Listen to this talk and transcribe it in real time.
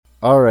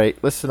All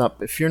right, listen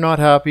up. If you're not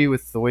happy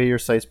with the way your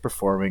site's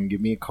performing,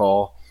 give me a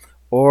call,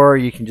 or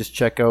you can just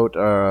check out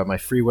my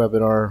free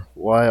webinar,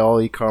 Why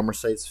All E-commerce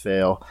Sites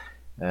Fail.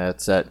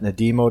 It's at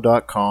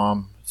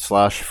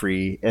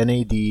nadimo.com/free,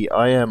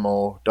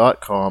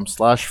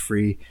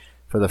 nadimo.com/free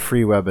for the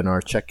free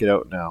webinar. Check it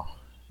out now.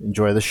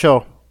 Enjoy the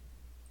show.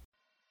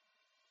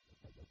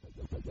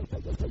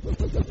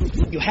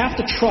 You have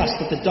to trust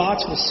that the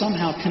dots will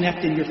somehow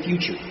connect in your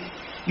future.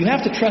 You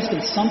have to trust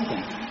in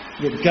something.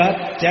 Your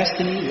gut,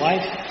 destiny,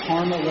 life,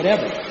 karma,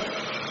 whatever.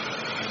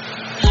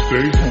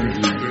 Stay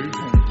hungry.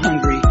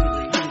 Hungry.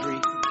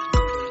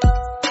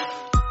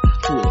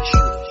 Foolish.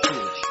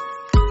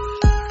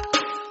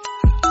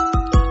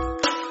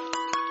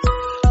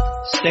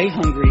 Stay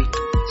hungry.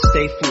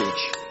 Stay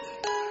foolish.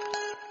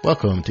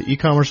 Welcome to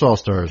E-Commerce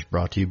All-Stars,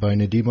 brought to you by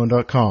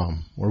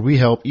nadimo.com, where we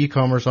help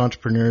e-commerce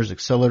entrepreneurs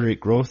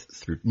accelerate growth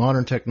through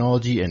modern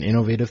technology and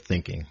innovative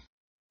thinking.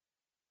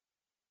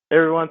 Hey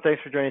everyone,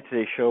 thanks for joining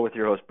today's show with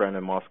your host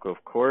Brandon Mosko,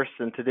 of course.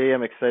 And today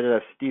I'm excited to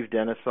have Steve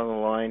Dennis on the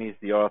line. He's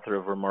the author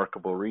of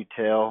Remarkable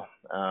Retail,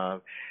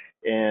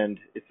 and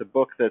it's a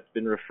book that's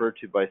been referred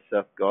to by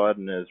Seth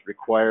Godin as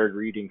required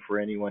reading for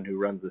anyone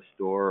who runs a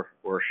store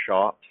or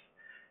shops.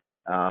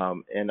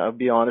 And I'll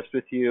be honest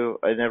with you,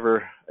 I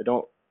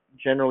don't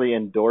generally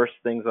endorse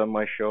things on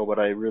my show, but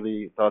I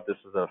really thought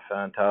this was a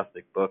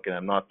fantastic book, and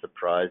I'm not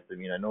surprised. I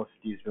mean, I know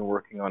Steve's been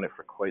working on it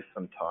for quite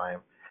some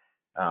time,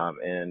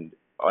 and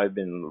I've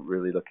been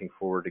really looking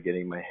forward to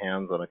getting my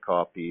hands on a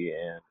copy,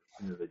 and as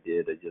soon as I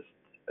did, I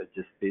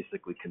just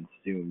basically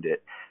consumed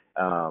it.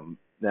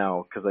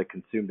 Now, because I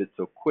consumed it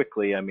so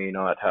quickly, I may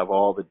not have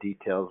all the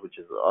details, which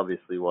is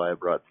obviously why I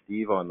brought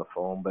Steve on the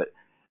phone. But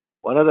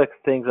one of the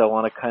things I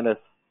want to kind of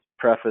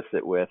preface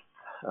it with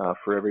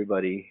for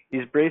everybody,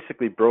 he's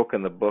basically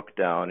broken the book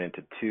down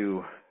into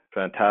two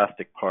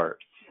fantastic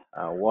parts.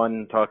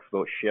 One talks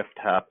about shift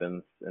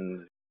happens,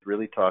 and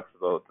really talks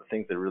about the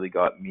things that really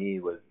got me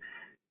was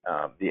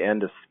the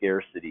end of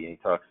scarcity, and he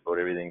talks about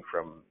everything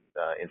from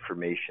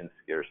information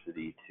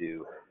scarcity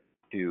to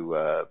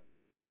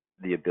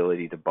the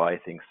ability to buy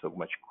things so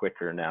much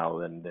quicker now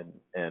and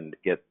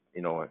get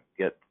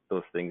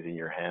those things in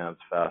your hands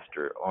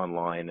faster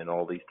online and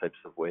all these types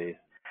of ways.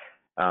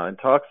 And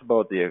talks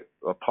about the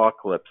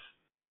apocalypse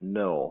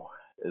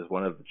is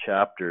one of the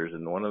chapters,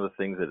 and one of the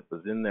things that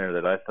was in there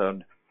that I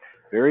found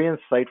very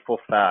insightful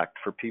fact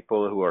for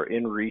people who are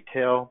in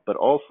retail, but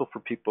also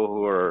for people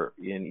who are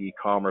in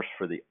e-commerce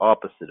for the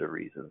opposite of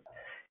reasons.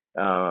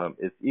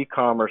 Is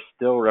e-commerce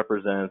still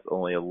represents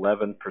only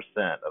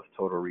 11% of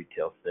total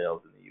retail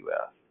sales in the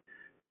U.S.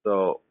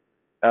 So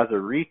as a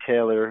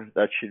retailer,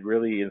 that should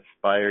really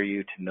inspire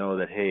you to know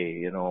that,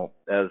 hey,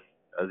 as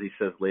he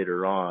says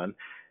later on,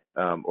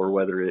 or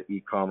whether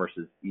e-commerce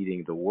is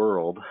eating the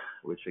world,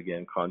 which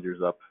again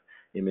conjures up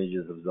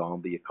images of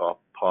zombie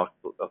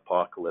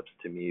apocalypse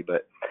to me.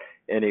 But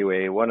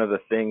anyway, one of the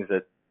things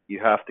that you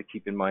have to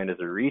keep in mind as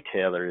a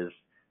retailer is,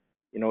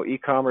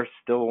 e-commerce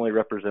still only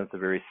represents a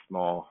very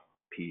small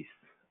piece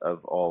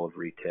of all of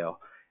retail.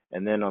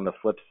 And then on the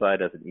flip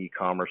side, as an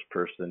e-commerce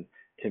person,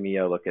 to me,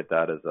 I look at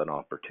that as an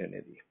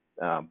opportunity.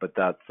 But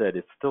that said,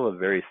 it's still a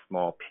very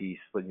small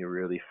piece when you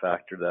really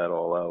factor that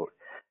all out.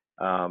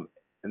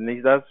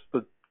 And that's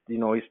the he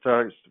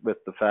starts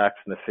with the facts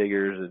and the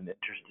figures and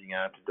interesting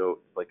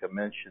anecdotes, like I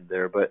mentioned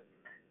there. But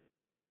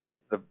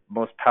the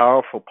most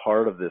powerful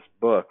part of this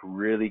book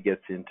really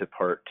gets into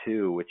part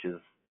two, which is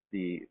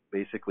the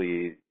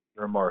basically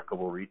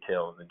remarkable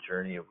retail and the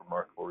journey of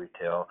remarkable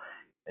retail.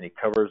 And he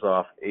covers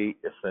off 8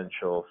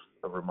 essentials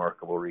of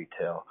remarkable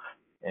retail.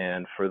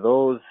 And for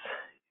those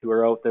who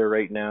are out there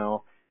right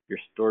now, your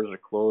stores are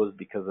closed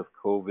because of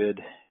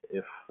COVID.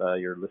 If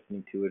you're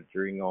listening to it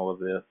during all of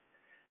this,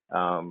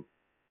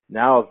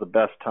 now is the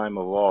best time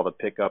of all to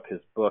pick up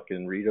his book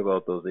and read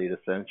about those 8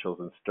 essentials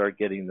and start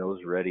getting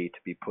those ready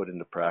to be put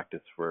into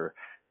practice for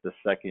the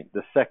second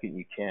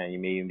you can. You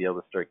may even be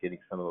able to start getting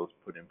some of those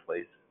put in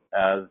place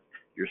as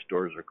your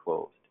stores are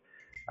closed.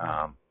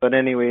 But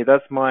anyway,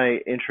 that's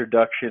my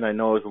introduction. I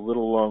know it was a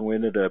little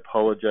long-winded. I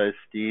apologize,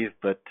 Steve,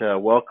 but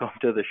welcome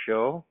to the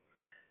show.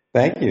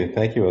 Thank you.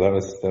 Well, that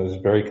was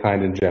very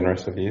kind and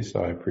generous of you,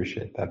 so I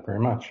appreciate that very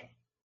much.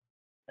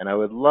 And I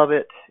would love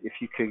it if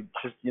you could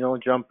just,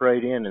 jump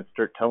right in and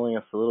start telling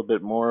us a little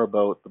bit more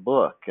about the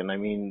book. And I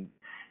mean,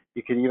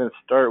 you could even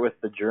start with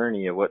the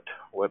journey of what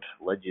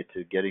led you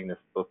to getting this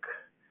book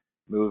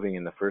moving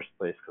in the first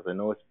place, because I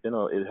know it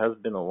has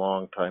been a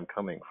long time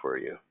coming for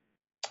you.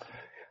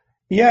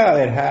 Yeah,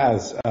 it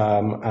has.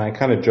 I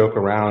kind of joke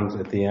around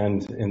at the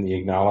end in the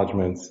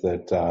acknowledgments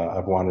that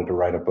I've wanted to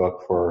write a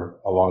book for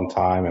a long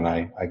time, and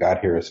I got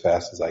here as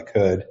fast as I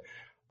could.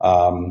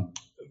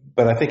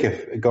 But I think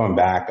if going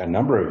back a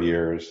number of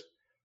years,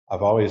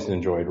 I've always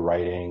enjoyed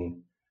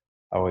writing.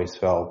 I always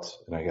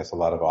felt, and I guess a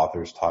lot of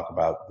authors talk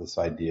about this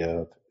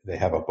idea of they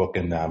have a book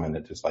in them and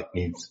it just like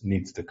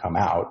needs to come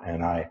out.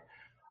 And I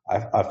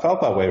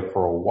felt that way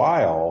for a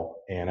while,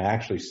 and I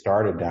actually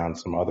started down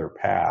some other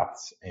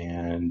paths,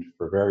 and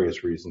for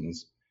various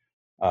reasons,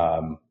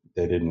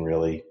 they didn't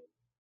really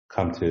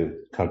come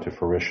to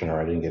fruition, or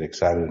I didn't get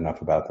excited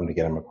enough about them to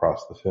get them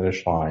across the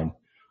finish line.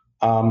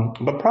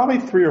 But probably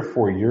 3 or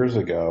 4 years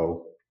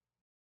ago,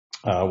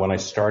 when I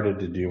started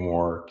to do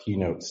more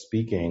keynote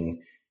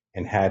speaking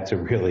and had to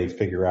really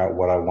figure out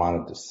what I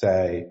wanted to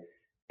say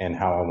and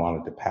how I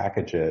wanted to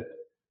package it,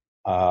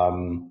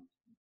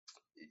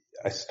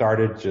 I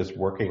started just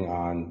working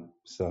on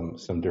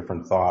some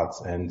different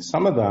thoughts, and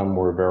some of them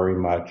were very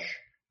much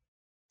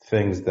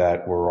things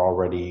that were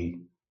already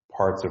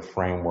parts of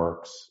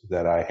frameworks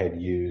that I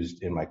had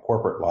used in my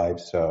corporate life.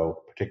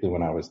 So particularly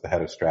when I was the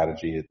head of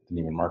strategy at the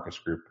Neiman Marcus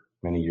Group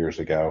many years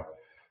ago,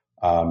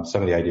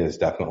 some of the ideas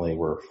definitely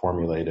were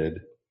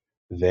formulated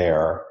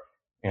there.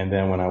 And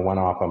then when I went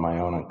off on my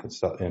own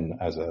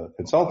as a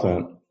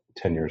consultant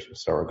 10 years or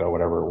so ago,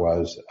 whatever it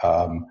was,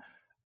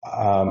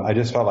 I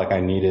just felt like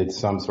I needed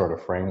some sort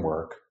of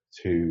framework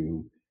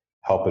to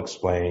help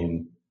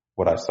explain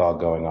what I saw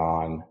going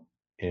on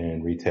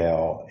in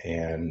retail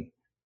and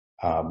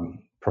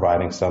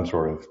providing some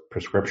sort of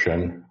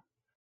prescription.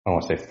 I don't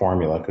want to say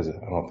formula because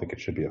I don't think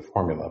it should be a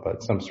formula,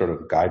 but some sort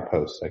of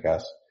guideposts, I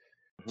guess,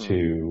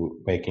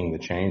 to making the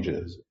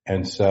changes.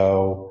 And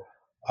so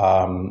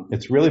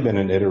it's really been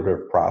an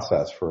iterative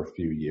process for a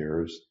few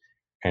years.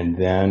 And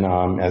then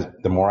as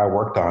the more I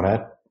worked on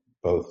it,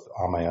 both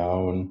on my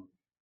own,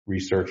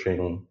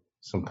 researching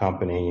some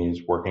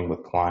companies, working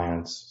with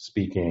clients,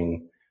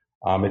 speaking,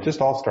 it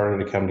just all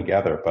started to come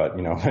together. But,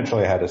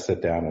 eventually I had to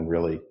sit down and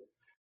really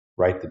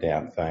write the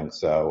damn thing.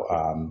 So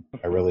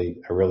I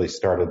really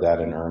started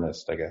that in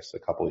earnest, I guess, a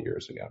couple of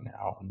years ago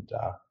now.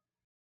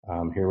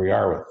 And here we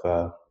are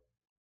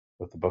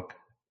with the book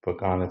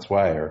on its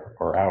way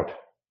or out at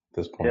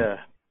this point. Yeah.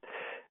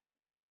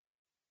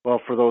 Well,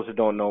 for those who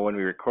don't know, when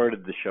we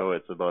recorded the show,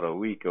 it's about a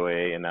week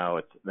away, and now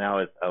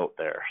it's out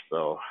there.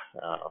 So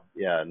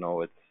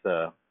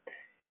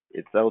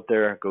it's out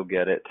there. Go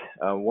get it.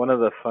 One of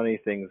the funny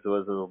things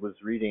was I was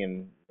reading,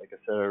 and like I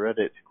said, I read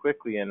it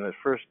quickly, and at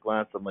first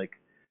glance, I'm like,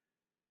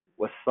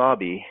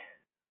 wasabi,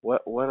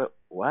 what?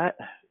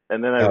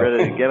 And then I read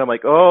it again. I'm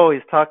like, oh,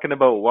 he's talking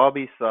about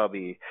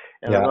wabi-sabi,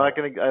 and yeah.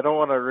 I don't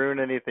want to ruin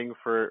anything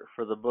for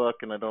the book,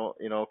 and I don't,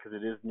 because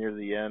it is near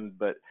the end.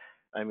 But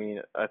I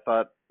mean, I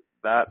thought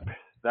that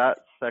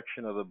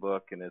section of the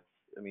book, and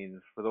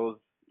for those,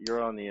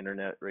 you're on the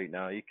internet right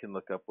now, you can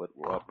look up what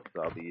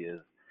wabi-sabi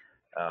is,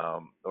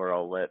 or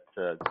I'll let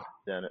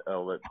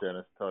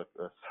Dennis talk.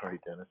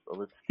 Dennis. I'll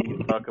let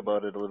Steve talk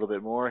about it a little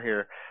bit more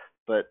here.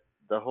 But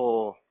the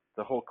whole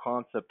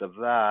concept of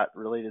that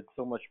related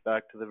so much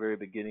back to the very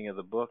beginning of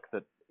the book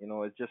that,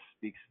 it just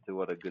speaks to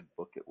what a good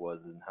book it was,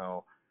 and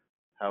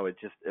how it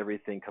just,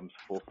 everything comes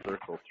full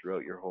circle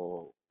throughout your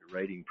whole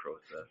writing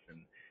process,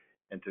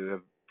 and to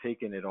have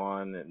taken it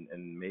on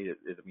and made it,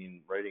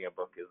 writing a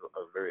book is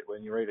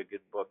when you write a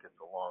good book, it's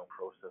a long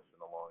process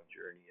and a long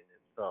journey in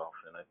itself.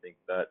 And I think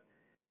that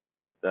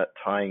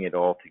tying it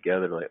all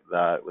together like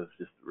that was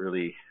just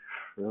really,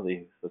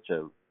 really such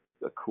a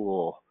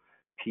cool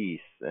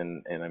piece.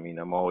 And I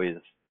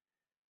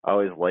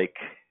always like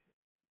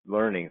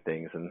learning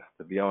things, and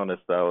to be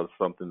honest, that was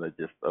something that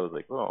just, I was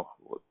like, oh,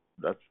 well,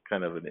 that's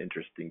kind of an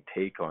interesting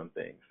take on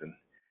things. And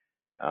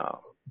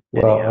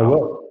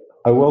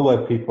I will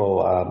let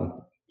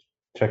people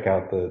check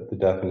out the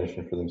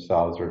definition for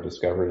themselves or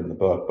discover it in the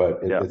book, but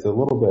it's a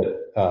little bit,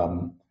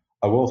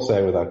 I will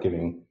say, without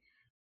giving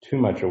too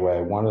much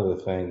away, one of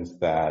the things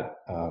that,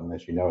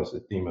 as you know, is the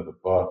theme of the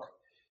book,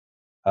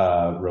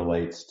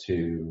 relates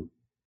to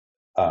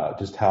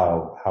just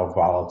how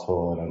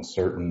volatile and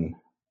uncertain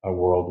a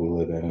world we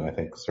live in. And I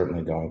think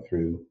certainly going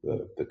through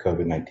the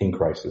COVID-19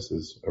 crisis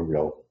is a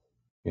real,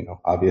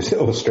 obvious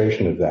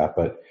illustration of that.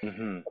 But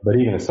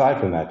even aside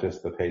from that,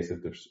 just the pace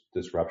of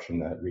disruption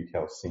that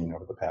retail's seen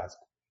over the past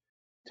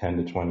 10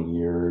 to 20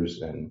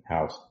 years, and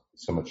how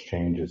so much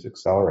change is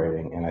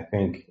accelerating. And I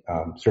think,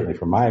 certainly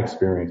from my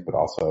experience, but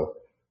also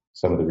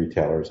some of the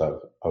retailers I've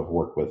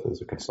worked with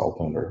as a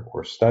consultant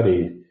or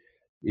studied,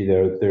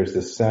 there's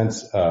this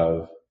sense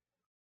of,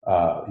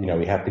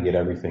 we have to get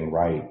everything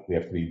right. We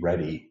have to be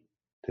ready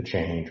to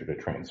change or to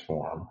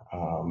transform.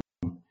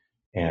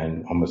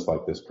 And almost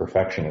like this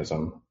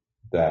perfectionism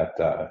that,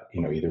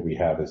 either we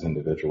have as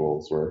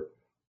individuals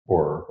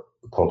or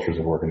cultures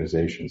of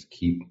organizations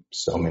keep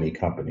so many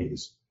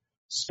companies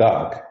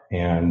stuck.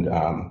 And,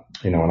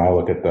 when I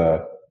look at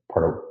the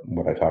part of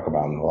what I talk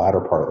about in the latter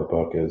part of the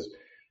book is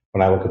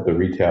when I look at the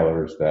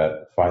retailers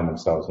that find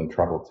themselves in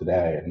trouble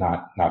today, and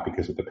not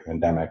because of the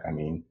pandemic,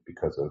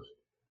 because of,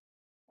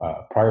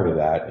 prior to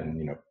that,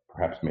 and,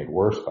 perhaps made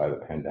worse by the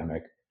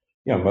pandemic,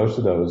 most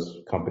of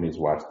those companies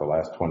watched the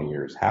last 20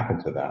 years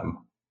happen to them,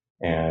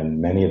 and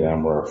many of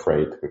them were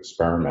afraid to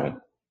experiment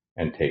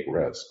and take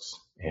risks.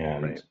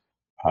 And,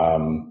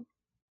 right.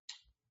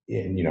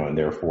 And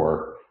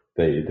therefore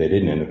they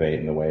didn't innovate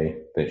in the way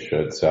they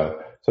should. So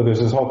there's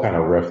this whole kind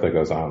of riff that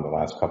goes on in the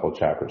last couple of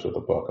chapters of the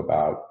book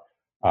about,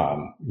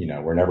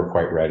 we're never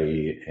quite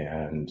ready,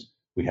 and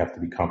we have to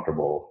be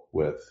comfortable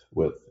with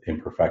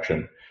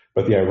imperfection.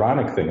 But the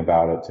ironic thing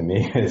about it to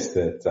me is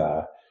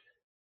that,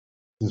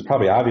 this is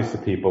probably obvious to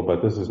people,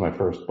 but this is my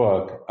first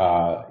book.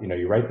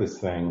 You write this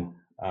thing,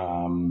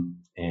 and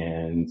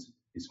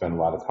you spend a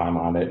lot of time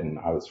on it. And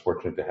I was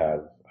fortunate to have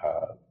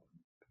a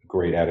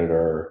great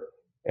editor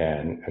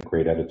and a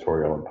great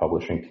editorial and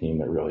publishing team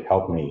that really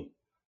helped me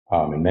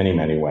in many,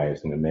 many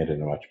ways, and it made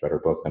it a much better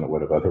book than it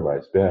would have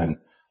otherwise been.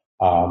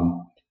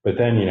 But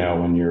then,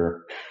 when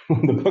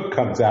when the book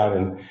comes out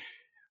and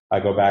I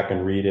go back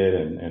and read it,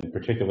 and in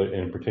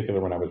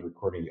particular when I was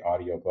recording the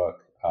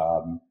audiobook,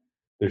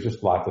 there's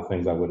just lots of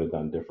things I would have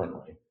done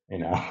differently.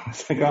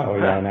 It's like,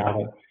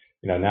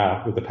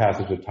 now with the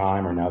passage of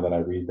time, or now that I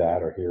read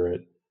that or hear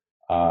it,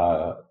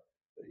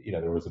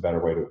 there was a better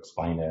way to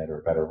explain it or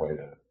a better way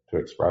to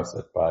express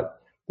it.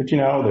 But you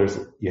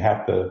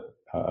have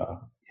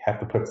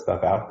to put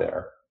stuff out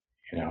there,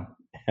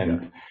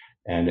 and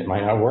it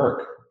might not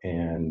work.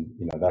 And,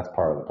 that's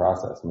part of the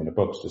process. I mean, a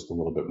book's just a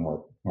little bit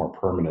more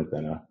permanent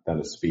than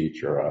a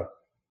speech or a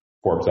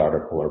Forbes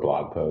article or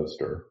blog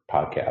post or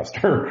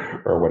podcast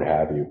or what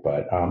have you.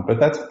 But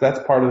that's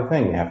part of the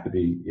thing. You have to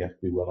be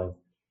willing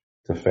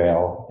to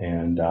fail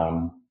and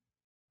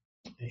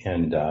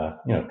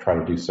try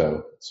to do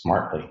so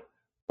smartly,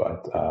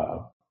 but,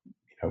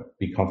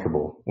 be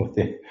comfortable with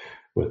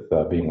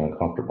being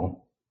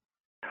uncomfortable.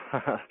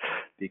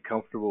 Be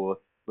comfortable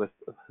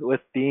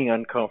with being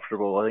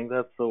uncomfortable. I think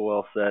that's so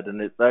well said,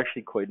 and it's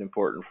actually quite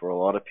important for a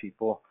lot of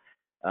people,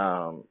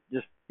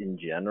 just in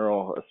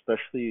general,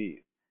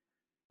 especially.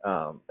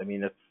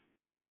 It's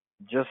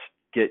just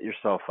get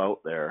yourself out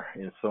there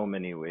in so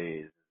many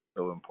ways. It's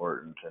so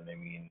important, and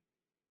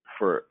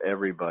for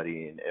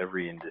everybody in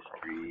every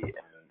industry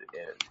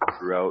and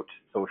throughout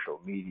social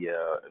media,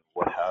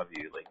 what have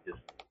you,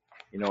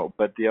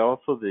 but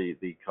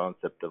the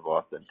concept of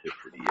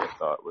authenticity, I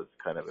thought, was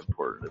kind of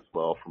important as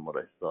well from what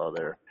I saw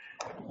there.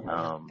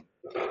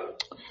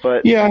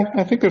 But yeah,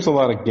 I think there's a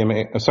lot of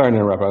gimmick. Sorry to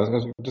interrupt. I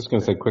was just going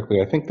to say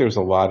quickly, I think there's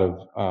a lot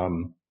of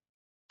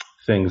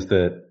things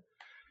that,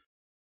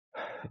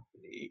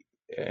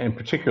 and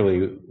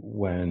particularly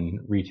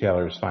when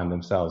retailers find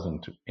themselves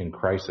in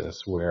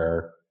crisis,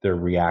 where they're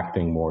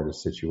reacting more to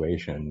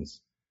situations,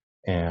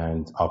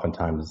 and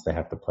oftentimes they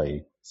have to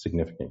play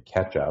significant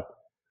catch up.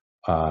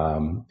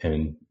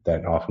 And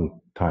that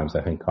oftentimes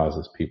I think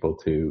causes people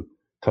to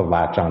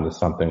latch onto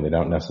something they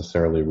don't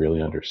necessarily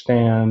really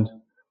understand,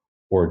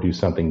 or do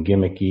something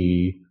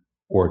gimmicky,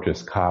 or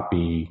just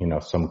copy,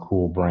 some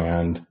cool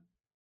brand,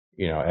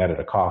 added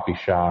a coffee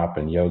shop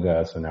and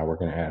yoga. So now we're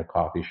going to add a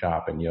coffee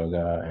shop and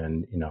yoga.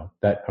 And,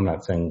 that I'm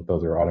not saying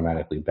those are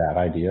automatically bad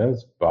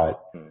ideas,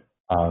 but,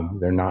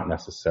 they're not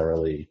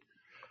necessarily,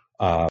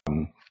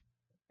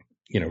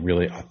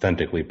 really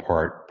authentically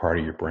part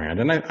of your brand.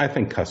 And I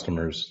think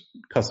customers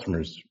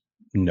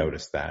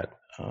notice that.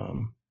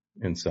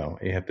 And so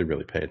you have to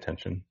really pay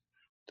attention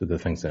to the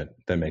things that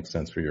make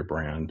sense for your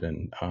brand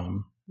and,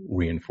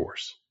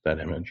 reinforce that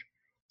image.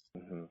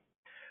 Mm-hmm.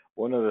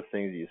 One of the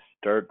things you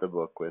start the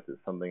book with is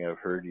something I've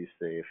heard you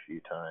say a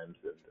few times,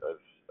 and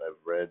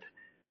I've read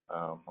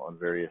on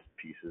various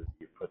pieces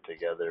you put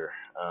together.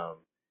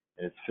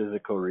 And it's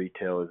physical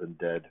retail isn't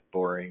dead,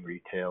 boring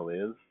retail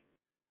is.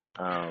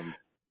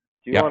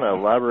 Do you want to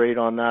elaborate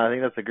on that? I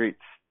think that's a great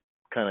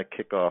kind of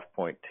kickoff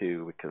point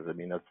too, because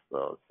that's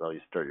how you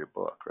start your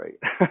book, right?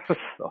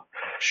 So.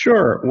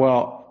 Sure.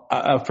 Well,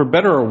 for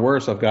better or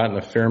worse, I've gotten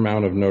a fair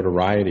amount of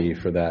notoriety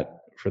for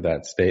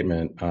that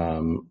statement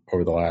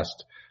over the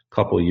last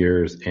couple of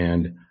years,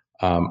 and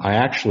I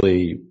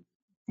actually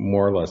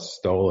more or less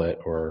stole it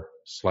or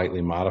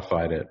slightly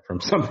modified it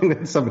from something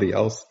that somebody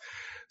else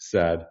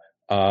said.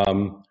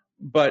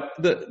 But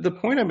the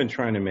point I've been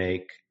trying to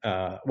make,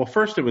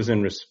 first it was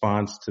in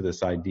response to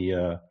this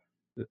idea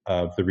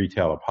of the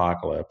retail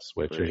apocalypse,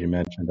 which, as you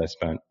mentioned, I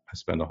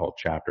spent a whole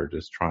chapter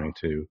just trying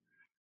to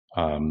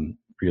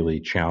really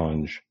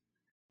challenge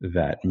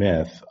that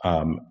myth.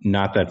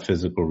 Not that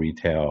physical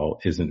retail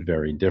isn't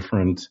very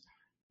different,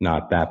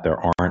 not that there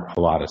aren't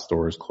a lot of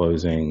stores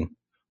closing,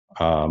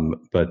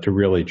 but to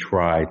really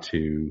try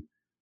to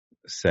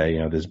say,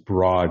 this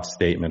broad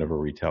statement of a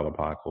retail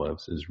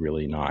apocalypse is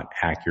really not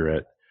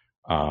accurate.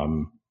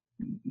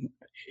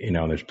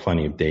 There's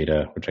plenty of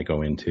data, which I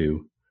go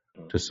into,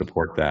 to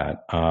support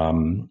that.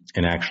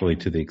 And actually,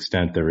 to the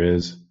extent there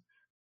is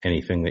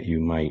anything that you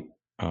might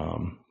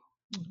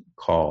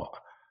call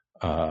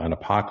an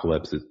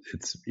apocalypse,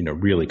 it's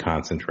really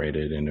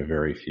concentrated in a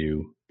very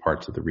few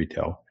parts of the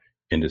retail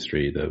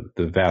industry.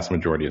 The vast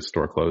majority of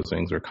store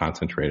closings are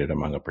concentrated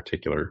among a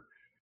particular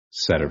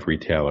set of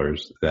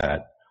retailers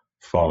that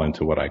fall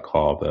into what I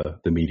call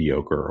the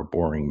mediocre or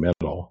boring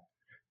middle.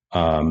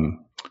 And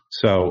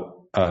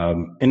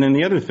then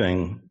the other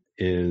thing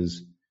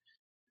is,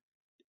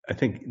 I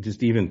think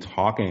just even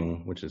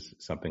talking, which is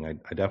something I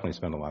definitely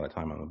spend a lot of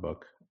time on the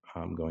book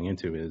going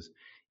into, is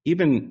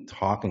even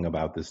talking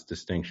about this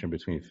distinction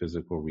between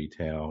physical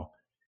retail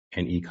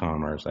and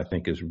e-commerce, I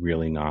think is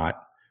really not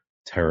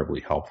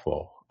terribly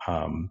helpful.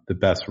 The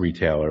best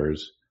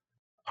retailers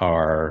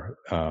are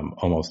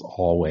almost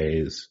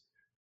always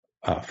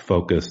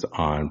focused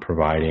on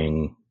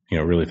providing,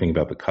 really thinking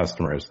about the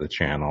customer as the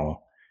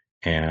channel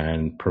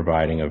and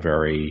providing a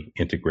very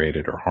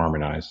integrated or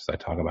harmonized, as I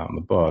talk about in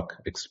the book,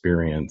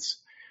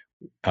 experience,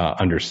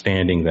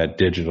 understanding that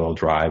digital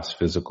drives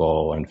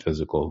physical and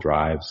physical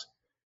drives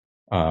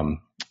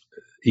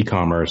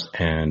e-commerce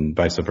and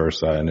vice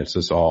versa, and it's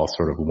just all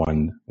sort of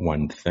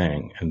one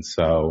thing. And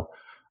so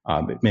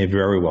it may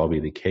very well be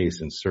the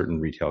case in certain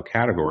retail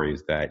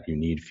categories that you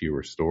need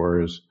fewer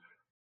stores,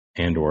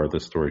 and or the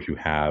stores you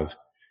have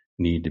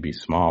need to be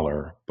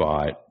smaller.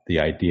 But the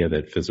idea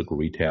that physical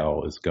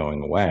retail is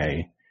going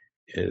away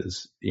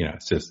is,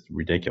 it's just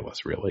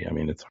ridiculous, really. I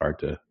mean, it's hard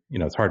to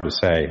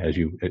say, as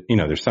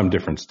there's some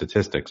different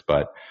statistics,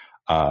 but,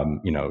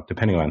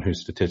 depending on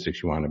whose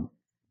statistics you want to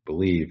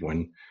believe,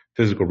 when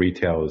physical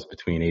retail is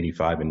between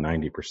 85 and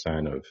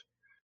 90% of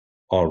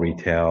all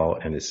retail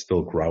and is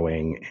still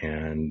growing,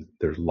 and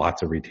there's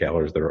lots of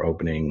retailers that are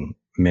opening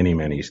many,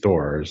 many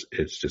stores,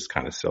 it's just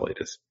kind of silly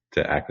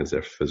to act as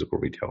if physical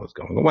retail is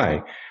going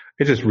away.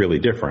 It's just really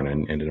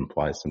different, and it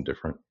implies some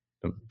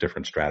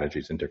different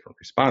strategies and different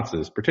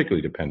responses,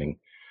 particularly depending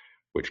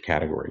which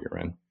category you're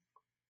in.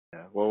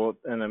 Yeah, well,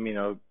 and I mean,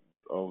 I'll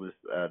just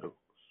add a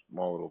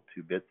small little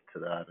 2 bits to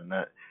that, and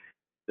that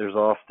there's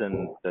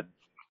often that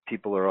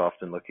people are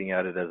often looking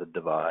at it as a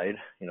divide,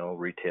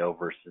 retail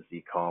versus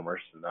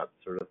e-commerce and that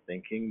sort of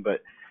thinking.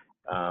 But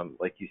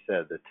like you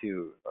said, the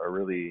two are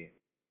really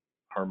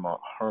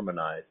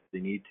harmonized. They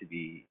need to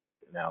be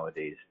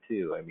nowadays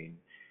too. I mean,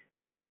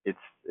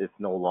 it's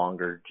no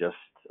longer just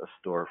a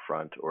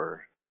storefront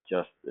or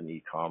just an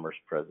e-commerce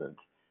presence.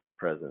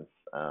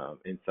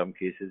 In some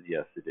cases,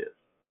 yes, it is.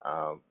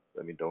 I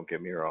mean, don't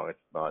get me wrong. It's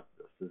not.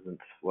 This isn't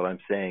what I'm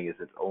saying. Is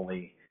it's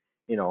only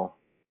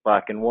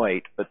black and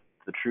white, but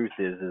the truth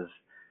is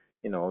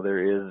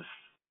there is,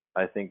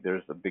 I think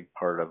there's a big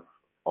part of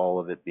all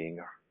of it being,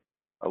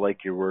 I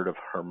like your word of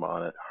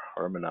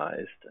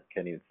harmonized. I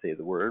can't even say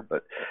the word,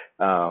 but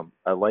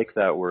I like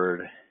that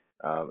word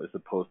as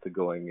opposed to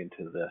going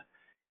into the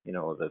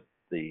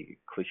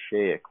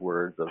clichéic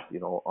words of,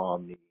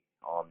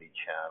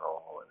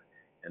 omni-channel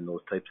and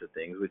those types of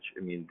things, which,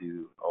 I mean,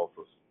 do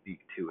also speak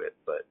to it.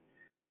 But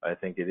I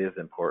think it is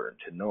important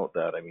to note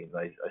that, I mean,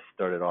 I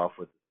started off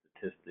with a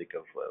statistic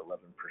of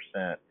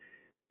 11%.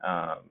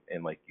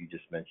 And like you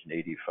just mentioned,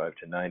 85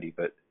 to 90,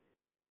 but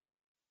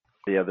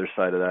the other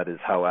side of that is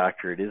how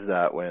accurate is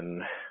that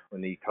when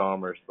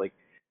e-commerce, like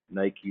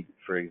Nike,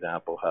 for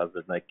example, has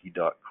a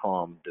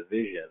Nike.com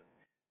division,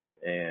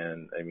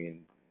 and I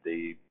mean,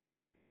 they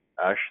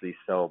actually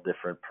sell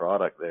different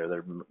product there.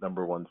 Their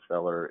number one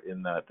seller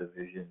in that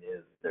division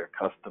is their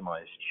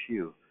customized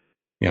shoe.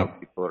 Yep.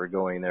 People are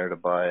going there to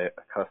buy a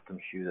custom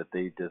shoe that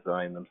they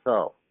design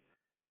themselves.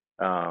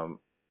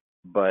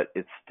 But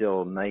it's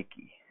still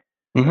Nike.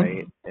 Mm-hmm.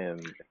 Right,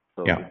 and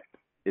so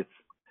it's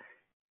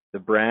the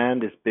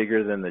brand is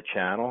bigger than the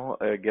channel,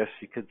 I guess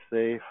you could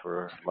say,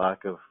 for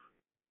lack of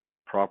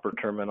proper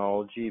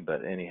terminology.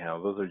 But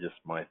anyhow, those are just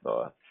my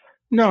thoughts.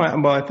 No,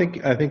 well, I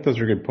think those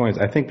are good points.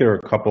 I think there are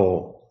a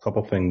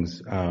couple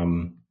things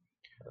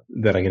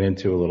that I get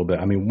into a little bit.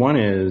 I mean, one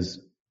is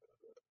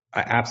I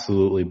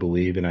absolutely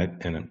believe, and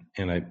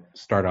I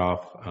start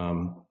off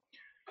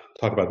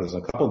talk about this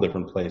in a couple of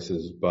different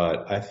places,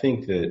 but I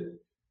think that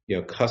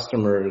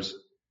customers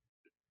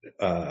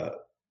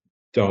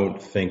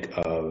don't think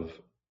of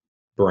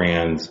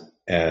brands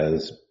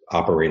as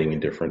operating in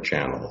different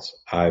channels.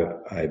 I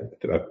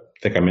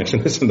think I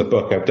mentioned this in the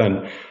book. I've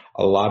done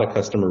a lot of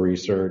customer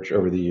research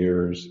over the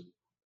years.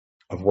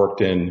 I've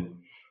worked in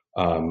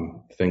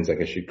things I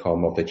guess you'd call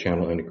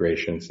multi-channel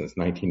integration since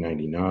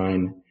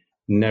 1999.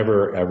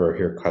 Never ever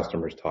hear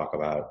customers talk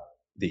about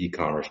the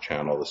e-commerce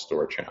channel, the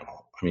store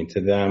channel. I mean,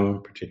 to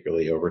them,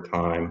 particularly over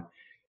time,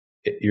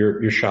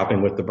 you're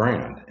shopping with the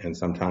brand, and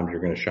sometimes you're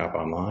going to shop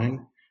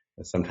online,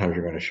 and sometimes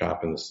you're going to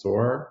shop in the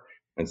store,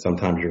 and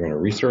sometimes you're going to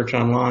research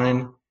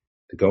online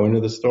to go into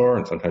the store,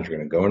 and sometimes you're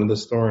going to go into the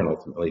store and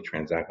ultimately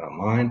transact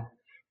online.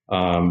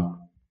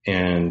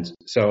 And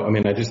so, I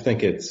mean, I just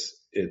think it's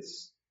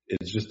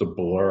just a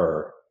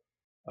blur.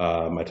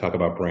 I talk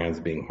about brands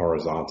being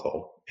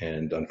horizontal,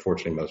 and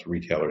unfortunately, most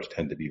retailers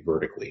tend to be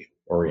vertically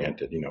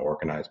oriented,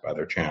 organized by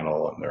their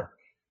channel and their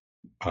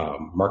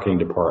marketing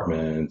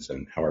departments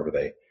and however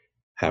they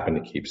happen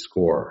to keep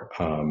score.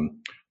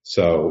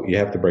 So you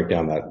have to break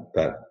down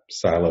that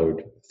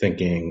siloed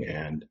thinking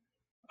and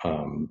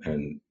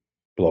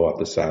blow up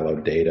the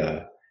siloed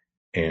data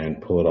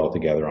and pull it all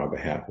together on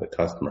behalf of the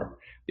customer.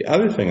 The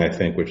other thing I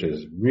think, which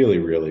has really,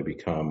 really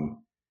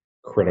become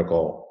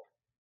critical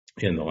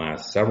in the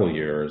last several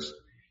years,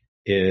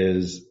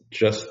 is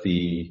just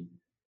the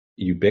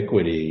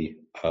ubiquity,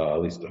 at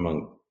least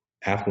among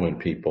affluent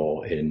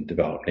people in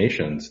developed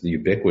nations, the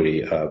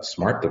ubiquity of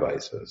smart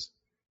devices.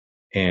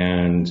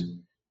 And,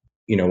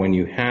 when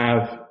you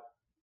have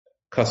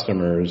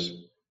customers,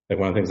 like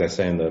one of the things I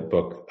say in the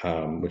book,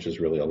 which is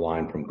really a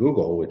line from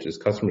Google, which is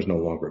customers no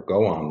longer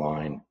go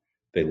online,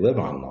 they live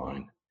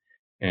online.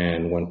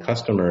 And when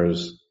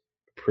customers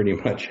pretty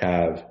much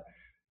have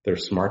their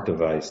smart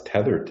device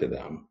tethered to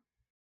them,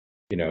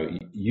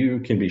 you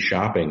can be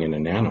shopping in a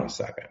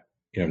nanosecond.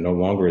 no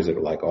longer is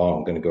it like, oh,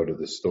 I'm going to go to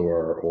the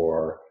store,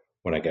 or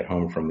when I get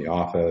home from the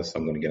office,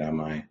 I'm going to get on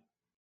my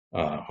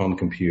home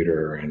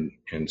computer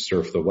and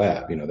surf the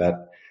web.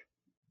 That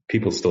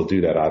people still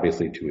do that,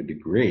 obviously, to a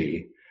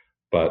degree,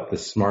 but the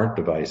smart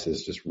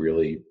devices just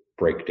really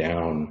break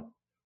down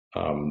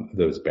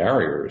those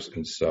barriers.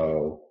 And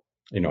so,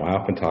 I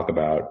often talk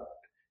about,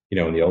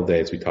 in the old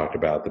days, we talked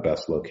about the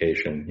best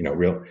location.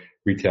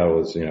 Retail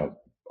was,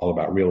 all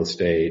about real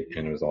estate,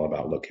 and it was all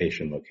about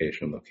location.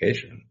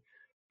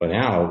 But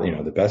now,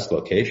 the best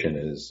location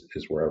is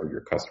wherever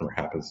your customer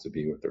happens to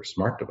be with their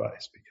smart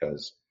device,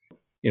 because,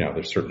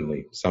 there's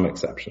certainly some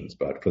exceptions,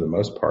 but for the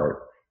most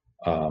part,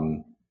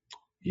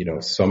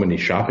 so many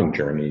shopping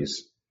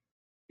journeys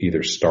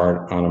either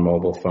start on a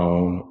mobile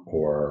phone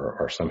or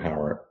are somehow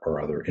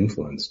or other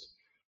influenced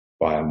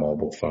by a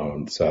mobile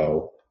phone.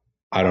 So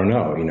I don't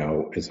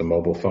know, is a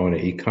mobile phone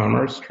an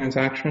e-commerce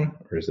transaction,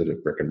 or is it a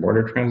brick and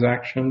mortar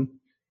transaction?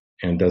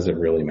 And does it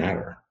really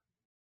matter?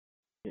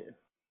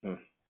 Yeah.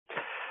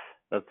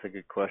 That's a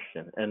good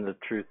question. And the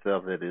truth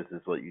of it is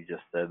what you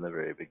just said in the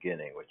very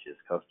beginning, which is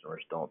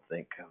customers don't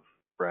think of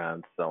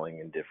brands selling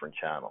in different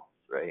channels,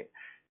 right?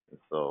 And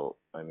so,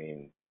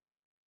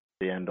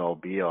 the end all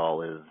be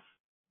all is,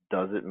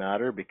 does it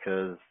matter?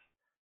 Because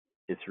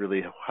it's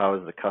really, how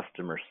is the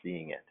customer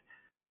seeing it?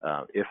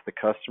 If the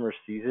customer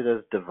sees it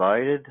as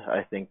divided,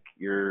 I think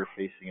you're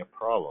facing a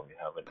problem. You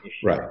have an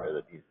issue there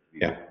that needs to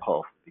be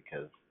resolved,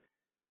 because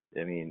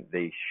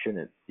they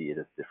shouldn't see it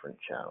as different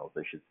channels.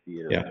 They should see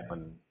it as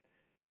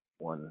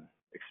one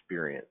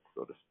experience,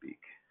 so to speak.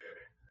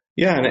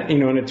 Yeah,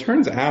 and it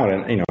turns out,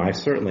 and I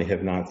certainly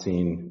have not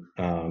seen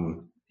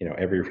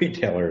every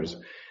retailer's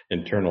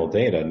internal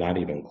data, not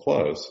even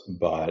close,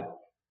 but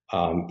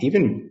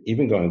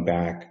even going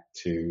back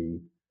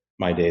to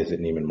my days at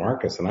Neiman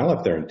Marcus, and I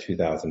left there in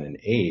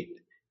 2008,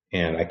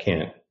 and I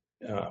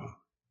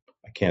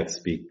can't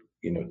speak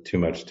too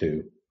much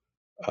to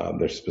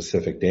their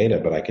specific data,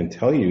 but I can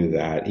tell you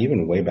that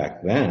even way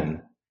back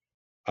then,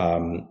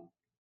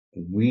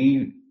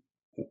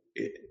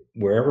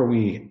 wherever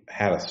we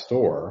had a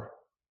store,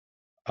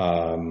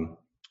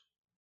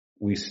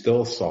 we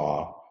still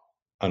saw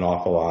an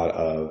awful lot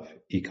of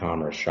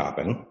e-commerce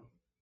shopping,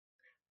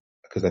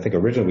 because I think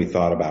originally we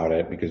thought about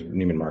it, because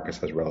Neiman Marcus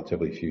has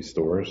relatively few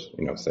stores,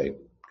 say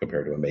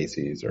compared to a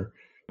Macy's or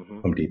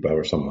Home Depot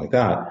or something like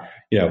that.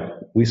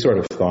 We sort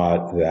of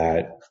thought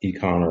that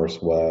e-commerce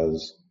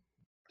was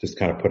just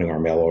kind of putting our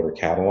mail order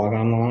catalog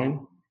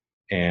online,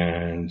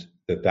 and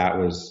that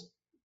was,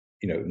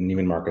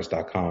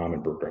 NeimanMarcus.com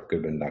and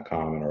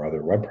BrookDruffGoodman.com and our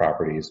other web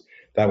properties.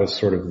 That was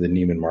sort of the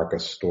Neiman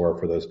Marcus store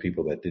for those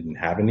people that didn't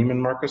have a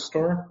Neiman Marcus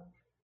store,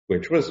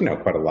 which was,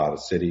 quite a lot of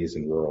cities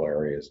and rural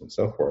areas and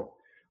so forth.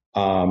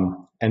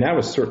 And that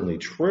was certainly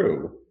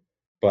true,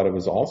 but it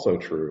was also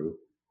true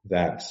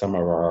that some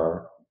of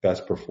our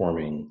best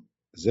performing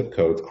zip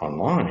codes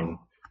online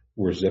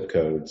were zip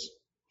codes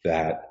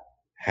that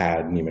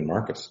had Neiman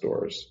Marcus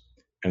stores.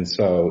 And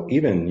so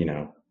even,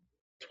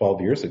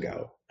 12 years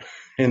ago,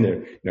 in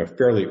the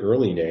fairly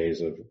early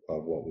days of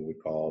what we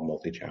would call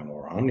multi-channel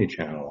or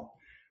omni-channel,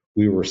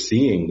 we were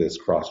seeing this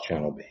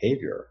cross-channel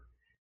behavior,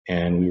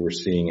 and we were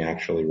seeing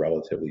actually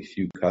relatively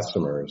few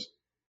customers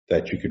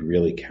that you could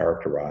really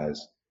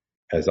characterize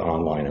as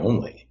online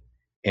only.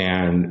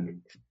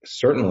 And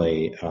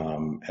certainly,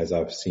 as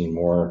I've seen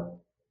more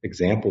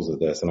examples of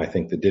this, and I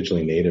think the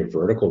digitally native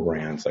vertical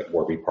brands like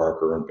Warby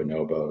Parker and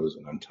Bonobos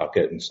and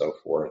Untuckit and so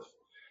forth,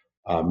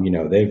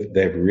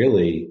 they've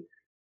really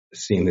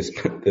seen this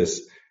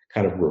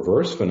kind of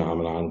reverse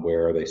phenomenon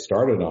where they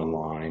started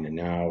online, and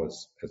now,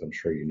 as I'm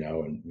sure you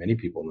know, and many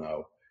people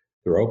know,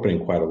 they're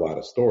opening quite a lot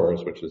of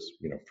stores, which is,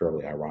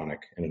 fairly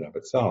ironic in and of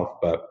itself.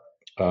 But,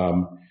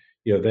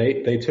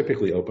 they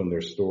typically open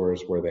their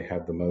stores where they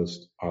have the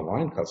most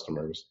online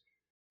customers,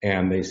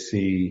 and they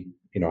see,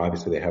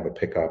 obviously they have a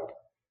pickup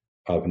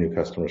of new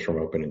customers from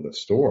opening the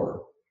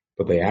store,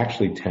 but they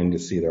actually tend to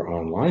see their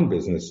online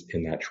business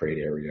in that trade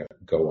area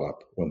go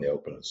up when they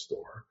open a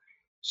store.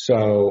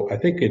 So I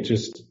think it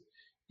just,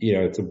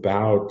 it's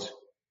about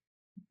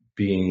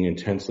being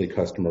intensely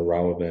customer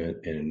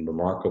relevant and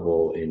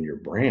remarkable in your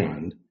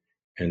brand,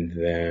 and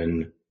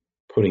then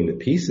putting the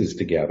pieces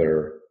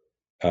together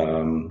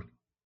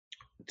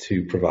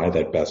to provide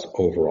that best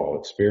overall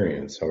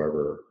experience,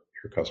 however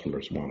your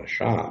customers want to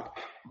shop.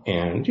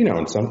 And,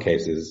 in some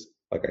cases,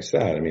 like I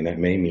said, that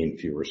may mean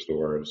fewer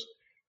stores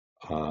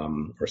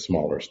or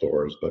smaller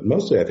stores, but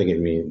mostly I think it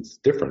means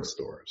different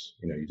stores.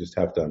 You just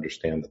have to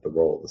understand that the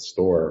role of the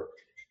store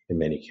in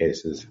many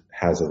cases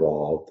has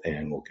evolved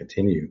and will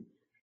continue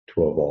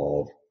to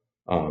evolve.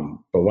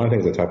 But one of the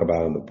things I talk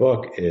about in the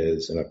book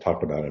is, and I've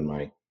talked about in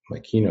my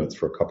keynotes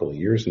for a couple of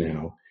years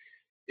now,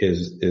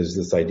 is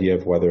this idea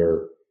of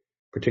whether,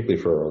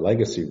 particularly for a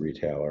legacy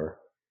retailer,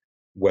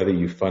 whether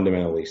you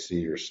fundamentally see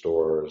your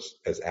stores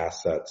as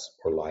assets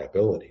or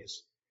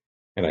liabilities.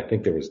 And I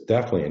think there was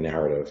definitely a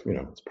narrative,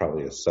 it's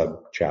probably a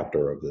sub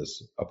chapter of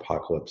this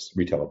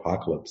retail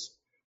apocalypse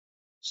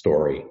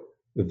story,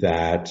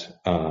 that,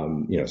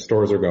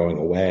 stores are going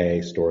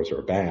away, stores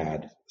are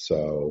bad,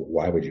 so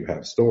why would you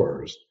have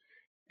stores?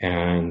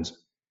 And,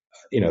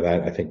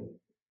 that I think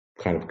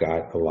kind of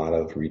got a lot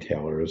of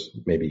retailers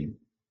maybe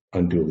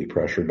unduly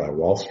pressured by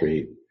Wall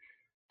Street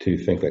to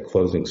think that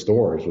closing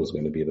stores was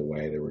going to be the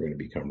way they were going to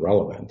become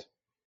relevant.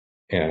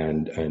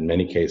 And in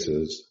many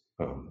cases,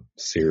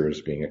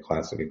 Sears being a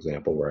classic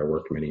example where I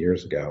worked many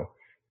years ago,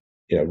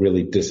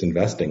 really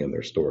disinvesting in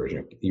their stores.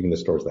 Even the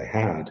stores they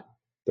had,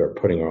 they're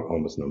putting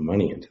almost no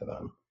money into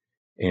them.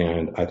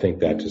 And I think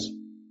that just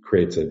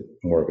creates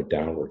more of a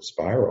downward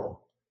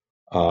spiral.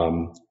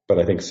 But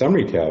I think some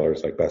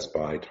retailers like Best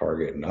Buy,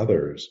 Target, and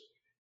others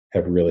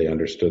have really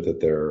understood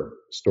that their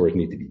stores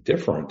need to be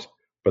different,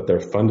 but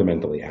they're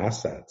fundamentally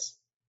assets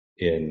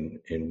in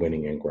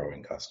winning and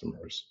growing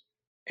customers.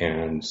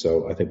 And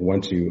so I think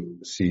once you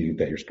see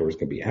that your stores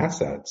can be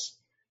assets,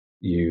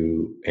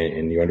 you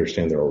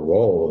understand their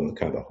role in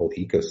kind of the whole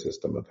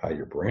ecosystem of how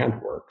your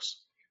brand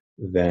works,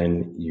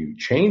 then you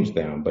change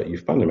them, but you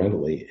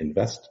fundamentally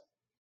invest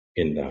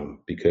in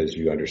them because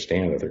you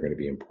understand that they're going to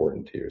be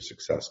important to your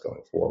success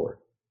going forward.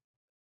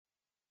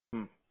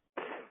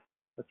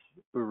 That's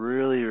a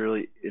really,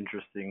 really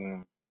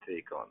interesting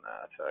take on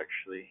that,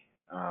 actually.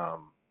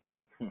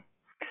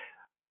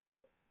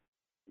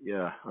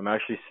 Yeah, I'm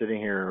actually sitting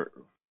here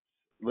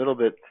a little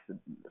bit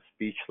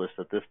speechless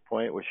at this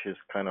point, which is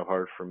kind of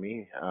hard for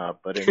me.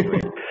 But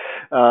anyway,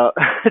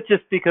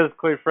 just because,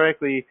 quite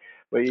frankly,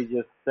 what you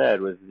just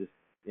said was just,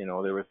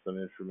 there was some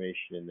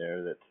information in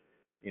there that,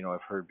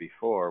 I've heard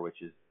before,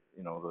 which is,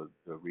 the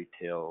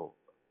retail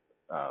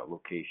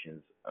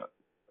locations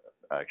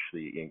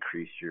actually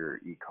increase your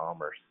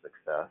e-commerce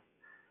success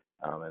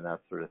and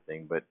that sort of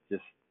thing. But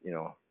just,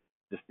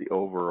 just the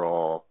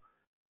overall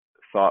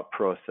thought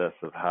process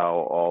of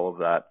how all of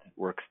that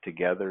works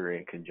together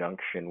in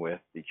conjunction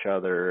with each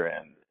other,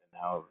 and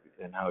how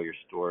your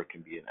store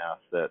can be an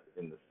asset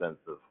in the sense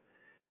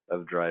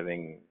of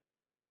driving,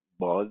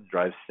 well, it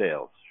drives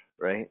sales,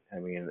 right? I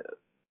mean,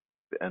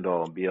 the end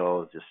all and be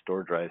all is just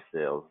store drive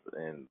sales,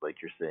 and like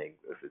you're saying,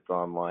 if it's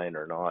online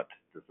or not,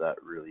 does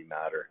that really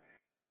matter?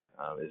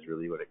 Is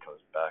really what it comes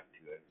back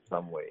to in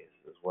some ways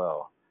as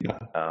well. Yeah.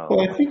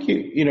 Well, I think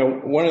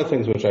one of the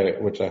things which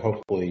I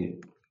hopefully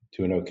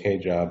do an okay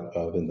job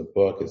of in the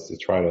book is to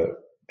try to.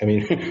 I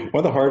mean, one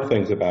of the hard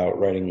things about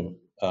writing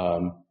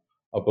a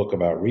book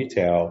about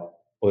retail,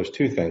 well, there's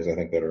two things I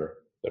think that are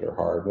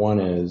hard.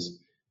 One is,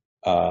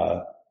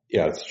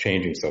 it's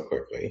changing so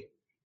quickly,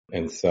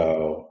 and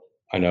so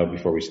I know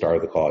before we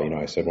started the call,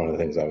 I said one of the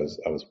things I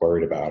was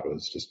worried about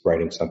was just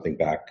writing something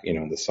back,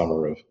 in the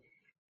summer of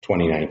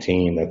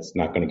 2019 that's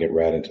not going to get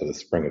read until the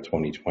spring of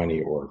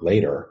 2020 or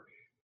later.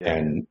 Yeah.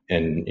 And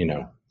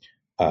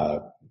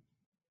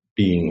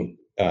being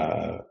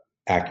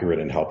accurate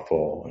and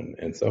helpful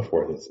and so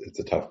forth, it's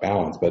a tough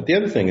balance. But the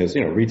other thing is,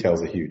 retail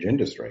is a huge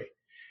industry.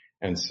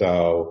 And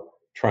so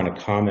trying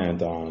to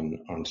comment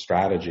on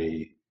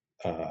strategy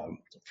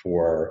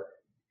for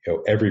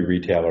every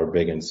retailer,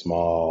 big and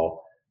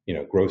small,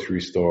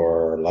 grocery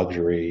store,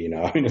 luxury,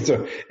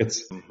 so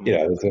it's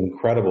there's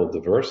incredible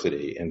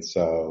diversity. And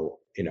so,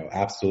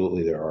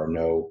 absolutely there are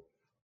no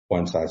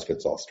one size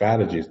fits all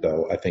strategies,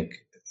 though I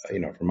think,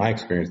 from my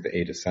experience, the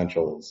 8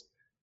 essentials,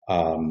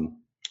 work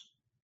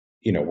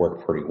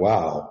pretty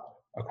well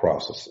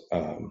across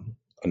a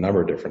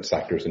number of different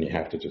sectors, and you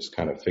have to just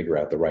kind of figure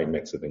out the right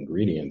mix of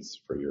ingredients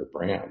for your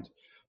brand.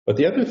 But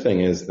the other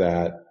thing is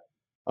that,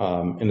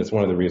 and it's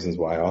one of the reasons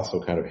why I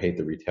also kind of hate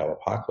the retail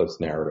apocalypse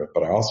narrative,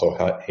 but I also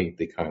hate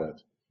the kind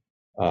of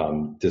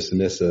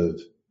dismissive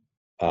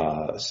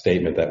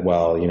statement that,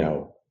 well,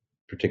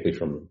 particularly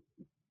from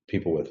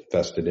people with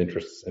vested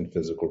interests in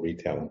physical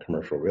retail and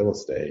commercial real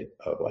estate,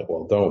 of like,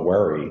 well, don't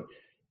worry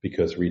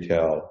because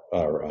retail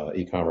or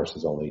e-commerce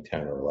is only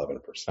 10 or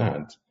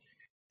 11%.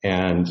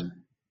 And,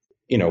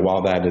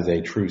 while that is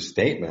a true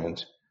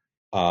statement,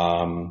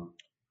 your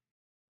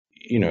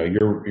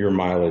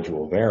mileage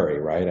will vary,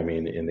 right? I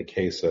mean, in the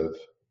case of,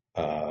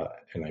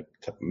 and I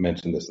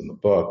mentioned this in the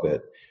book,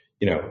 that,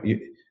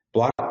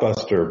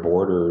 Blockbuster,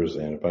 Borders,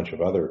 and a bunch of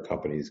other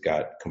companies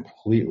got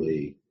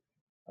completely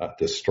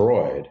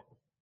destroyed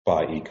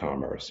by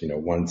e-commerce.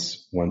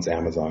 Once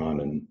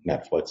Amazon and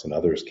Netflix and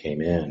others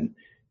came in,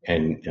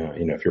 and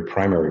if your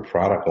primary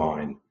product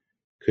line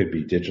could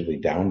be digitally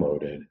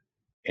downloaded,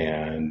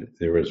 and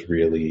there was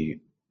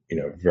really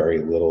very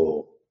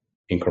little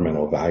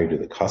incremental value to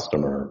the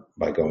customer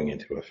by going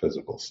into a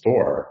physical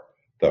store,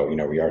 though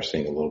we are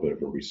seeing a little bit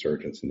of a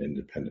resurgence in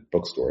independent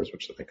bookstores,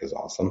 which I think is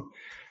awesome.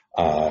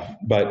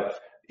 But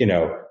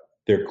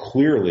there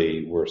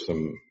clearly were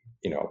some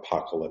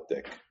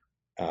apocalyptic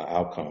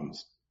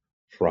outcomes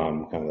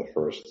from kind of the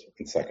first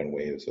and second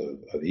waves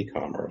of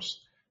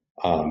e-commerce.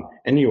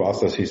 And you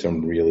also see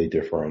some really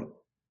different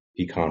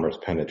e-commerce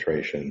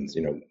penetrations.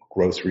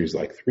 Groceries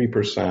like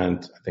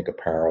 3%. I think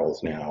apparel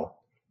is now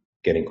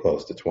getting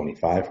close to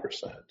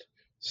 25%.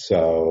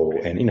 So,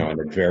 and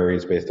it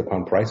varies based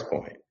upon price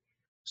point.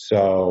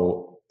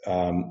 So,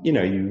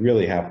 you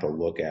really have to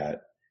look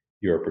at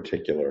your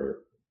particular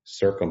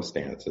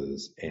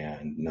circumstances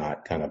and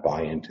not kind of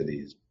buy into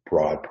these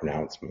broad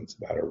pronouncements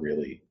about a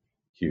really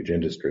huge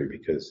industry,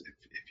 because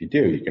if you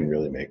do, you can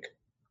really make,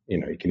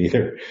 you can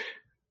either,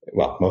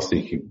 well,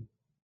 mostly you can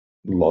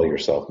lull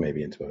yourself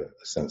maybe into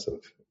a sense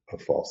of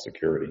false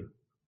security.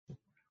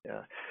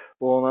 Yeah.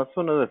 Well, that's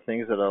one of the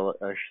things that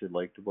I actually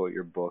liked about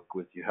your book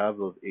was you have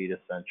those 8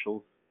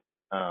 essentials,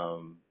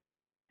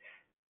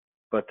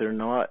 but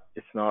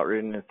it's not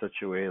written in such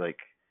a way like,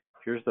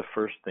 here's the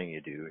first thing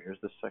you do,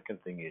 here's the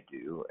second thing you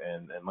do,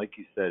 and like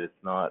you said,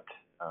 it's not,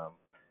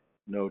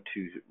 no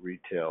two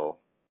retail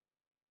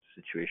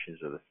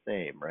situations are the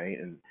same, right?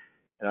 And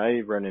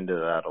I run into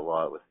that a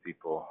lot with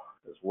people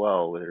as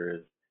well, where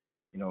is,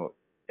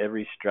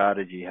 every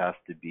strategy has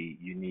to be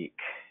unique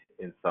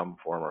in some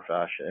form or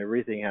fashion.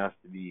 Everything has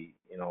to be,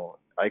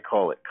 I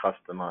call it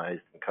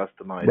customized, and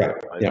customized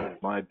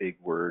is my big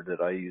word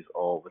that I use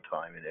all the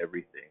time in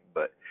everything.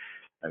 But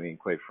I mean,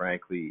 quite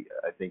frankly,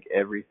 I think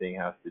everything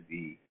has to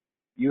be,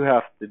 you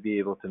have to be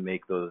able to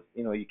make those,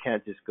 you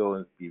can't just go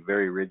and be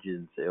very rigid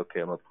and say,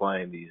 okay, I'm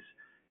applying these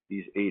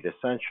 8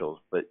 essentials,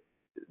 but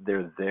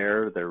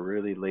they're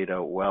really laid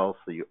out well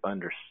so you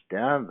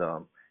understand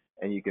them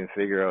and you can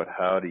figure out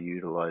how to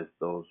utilize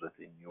those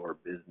within your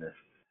business,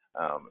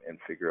 and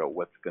figure out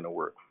what's going to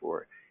work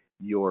for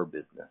your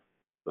business,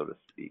 so to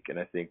speak. And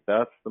I think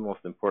that's the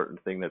most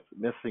important thing that's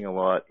missing a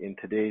lot in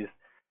today's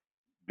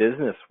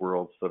business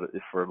world. So that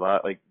for a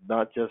lot, like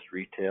not just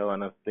retail,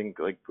 and I think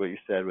like what you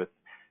said with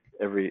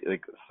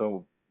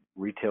so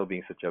retail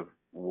being such a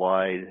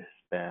wide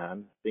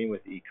span, same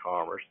with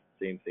e-commerce,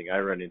 same thing. I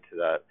run into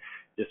that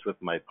just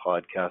with my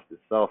podcast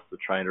itself. So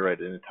trying to write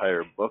an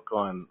entire book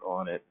on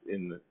it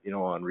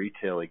on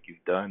retail like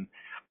you've done,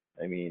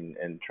 I mean,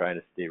 and trying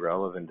to stay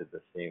relevant in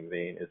the same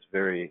vein, it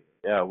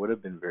would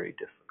have been very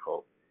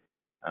difficult.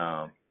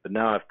 But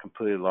now I've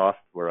completely lost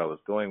where I was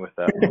going with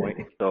that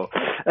point. So,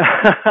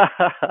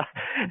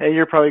 and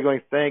you're probably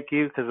going, thank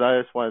you, because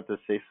I just wanted to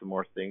say some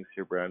more things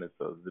here, Brandon.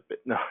 So it's a bit,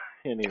 no,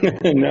 anyway.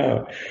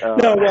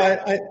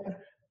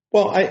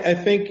 I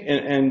think,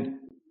 and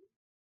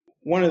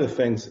one of the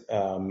things,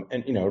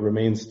 it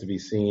remains to be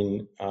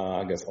seen,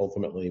 I guess,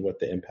 ultimately what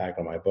the impact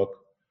on my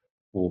book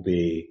will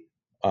be.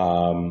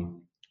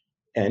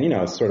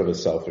 It's sort of a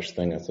selfish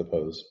thing, I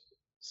suppose,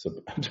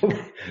 to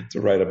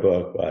write a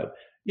book, but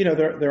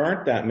there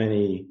aren't that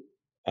many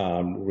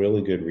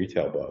really good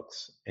retail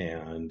books,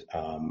 and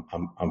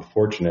I'm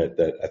fortunate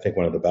that I think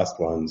one of the best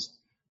ones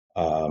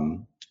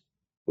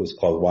was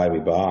called Why We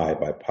Buy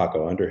by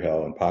Paco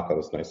Underhill, and Paco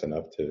was nice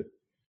enough to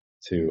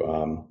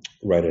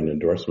write an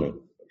endorsement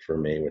for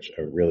me, which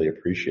I really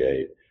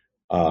appreciate.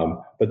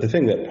 But the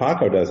thing that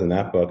Paco does in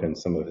that book and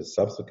some of his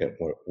subsequent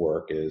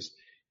work is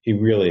he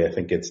really, I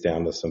think, gets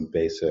down to some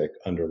basic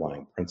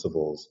underlying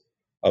principles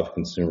of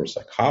consumer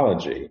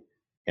psychology.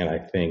 And I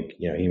think,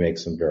 he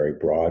makes some very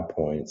broad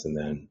points and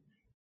then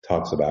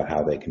talks about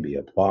how they can be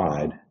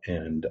applied.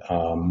 And,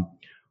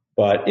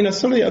 but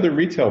some of the other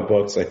retail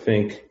books, I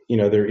think,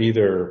 they're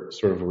either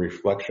sort of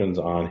reflections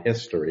on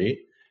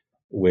history,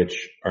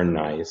 which are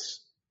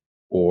nice,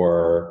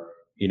 or,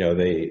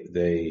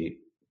 they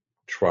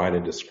try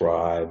to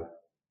describe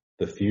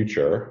the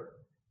future.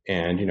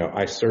 And,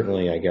 I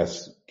certainly, I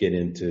guess, get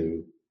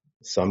into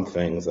some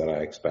things that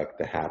I expect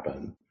to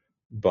happen.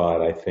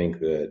 But I think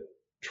that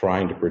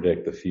trying to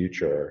predict the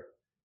future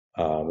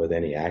with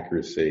any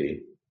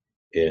accuracy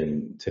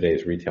in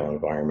today's retail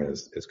environment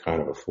is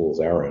kind of a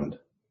fool's errand.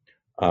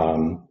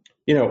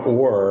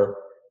 Or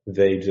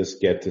they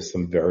just get to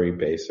some very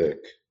basic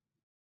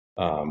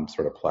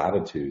sort of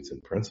platitudes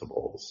and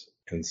principles.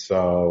 And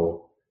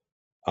so,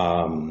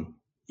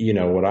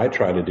 what I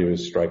try to do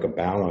is strike a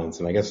balance.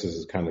 And I guess this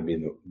has kind of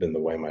been the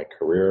way my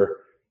career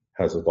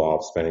has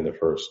evolved, spending the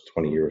first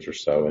 20 years or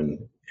so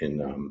in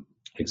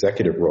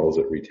executive roles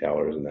at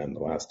retailers, and then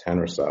the last 10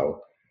 or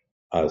so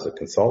as a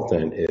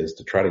consultant, is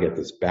to try to get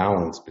this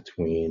balance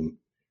between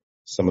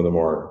some of the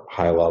more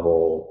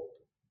high-level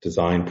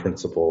design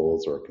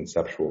principles or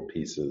conceptual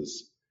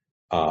pieces,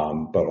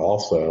 but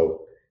also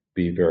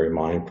be very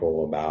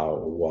mindful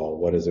about, well,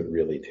 what does it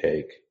really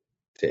take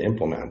to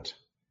implement?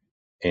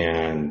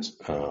 And,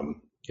 to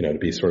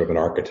be sort of an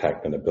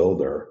architect and a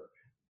builder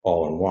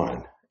all in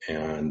one.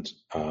 And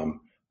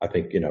I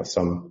think,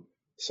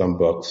 some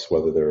books,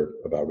 whether they're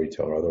about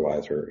retail or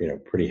otherwise, are,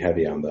 pretty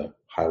heavy on the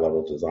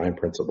high-level design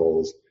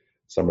principles.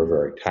 Some are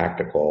very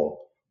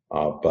tactical,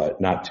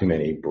 but not too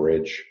many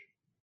bridge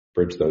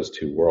those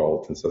two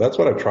worlds. And so that's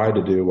what I've tried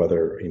to do.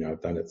 Whether,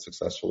 I've done it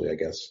successfully, I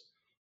guess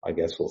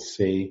we'll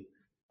see.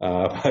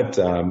 And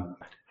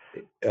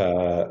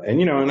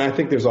I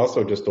think there's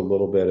also just a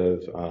little bit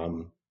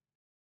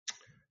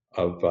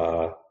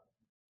of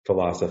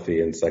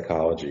philosophy and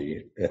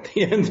psychology at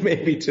the end,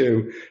 maybe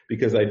too,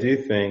 because I do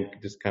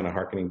think, just kind of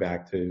hearkening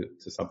back to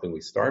something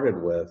we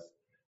started with,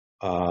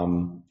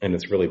 and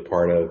it's really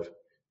part of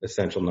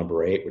essential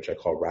number 8, which I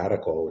call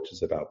Radical, which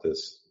is about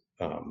this,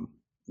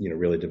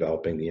 really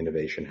developing the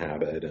innovation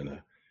habit and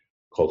a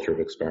culture of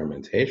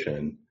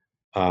experimentation.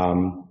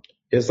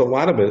 is a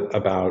lot of it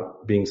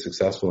about being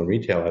successful in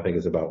retail. I think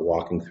is about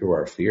walking through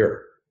our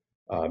fear,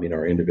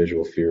 our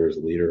individual fear as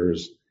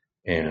leaders,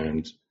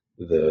 and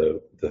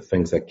the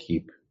things that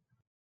keep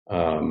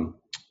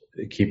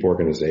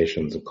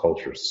organizations and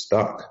cultures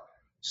stuck.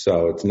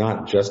 So it's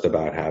not just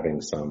about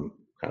having some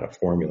kind of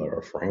formula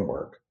or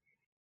framework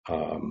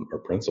or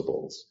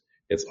principles.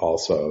 It's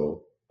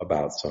also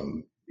about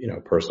some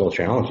personal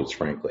challenges,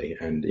 frankly.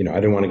 And I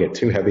didn't want to get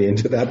too heavy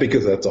into that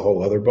because that's a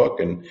whole other book,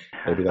 and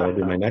maybe that'll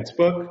be my next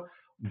book.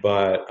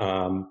 But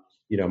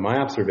my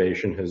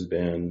observation has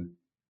been,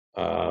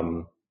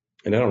 and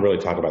I don't really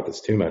talk about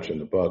this too much in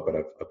the book, but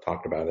I've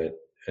talked about it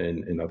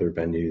in other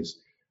venues.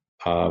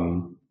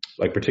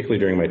 Like particularly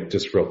during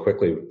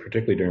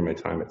my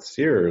time at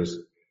Sears,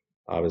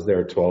 I was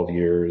there 12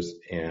 years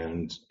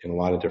and in a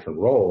lot of different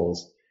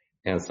roles.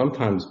 And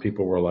sometimes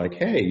people were like,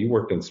 hey, you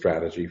worked in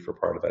strategy for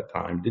part of that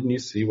time. Didn't you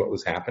see what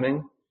was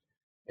happening?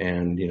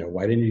 And,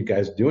 why didn't you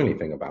guys do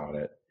anything about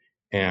it?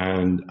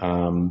 And,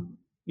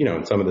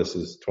 and some of this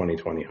is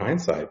 20/20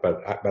 hindsight,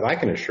 but I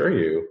can assure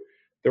you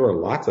there were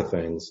lots of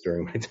things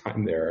during my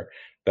time there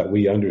that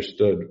we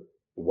understood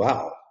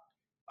well.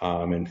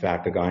 In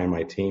fact, a guy on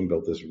my team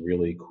built this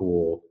really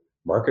cool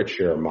market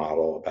share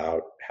model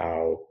about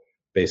how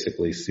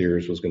basically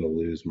Sears was going to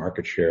lose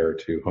market share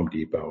to Home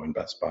Depot and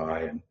Best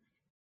Buy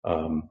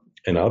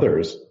and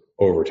others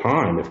over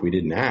time if we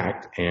didn't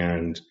act.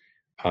 And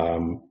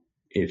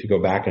if you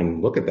go back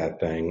and look at that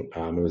thing,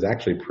 it was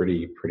actually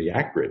pretty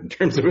accurate in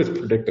terms of its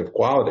predictive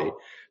quality.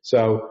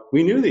 So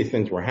we knew these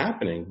things were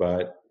happening,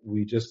 but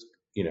we just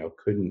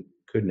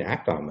couldn't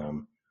act on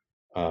them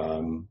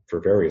for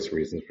various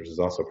reasons, which is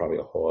also probably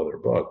a whole other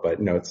book. But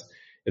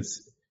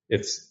it's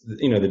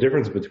the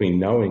difference between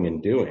knowing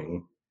and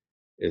doing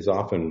is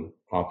often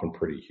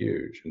pretty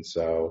huge. And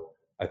so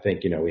I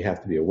think, we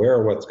have to be aware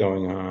of what's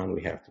going on.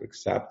 We have to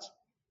accept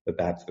that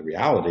that's the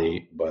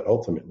reality. But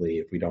ultimately,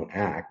 if we don't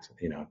act,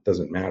 it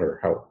doesn't matter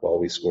how well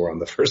we score on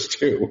the first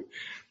two.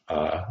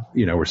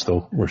 We're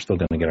still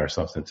going to get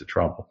ourselves into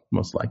trouble,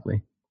 most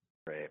likely.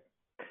 Right.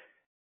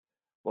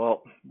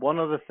 Well, one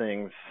of the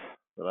things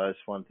that I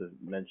just want to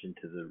mention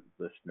to the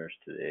listeners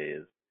today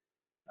is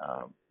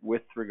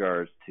with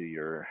regards to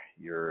your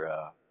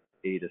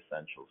 8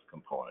 essentials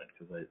component,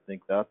 because I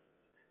think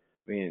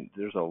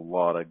there's a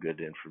lot of good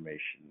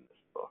information in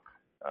this book,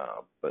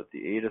 but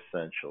the 8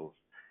 essentials,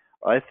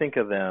 I think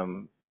of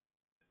them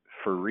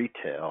for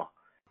retail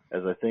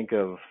as I think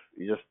of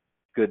just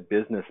good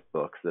business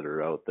books that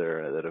are out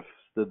there that have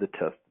stood the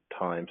test of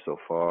time so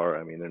far.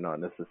 I mean, they're not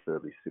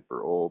necessarily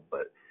super old,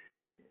 but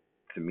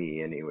to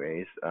me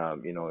anyways,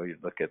 you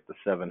look at the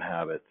 7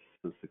 Habits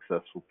of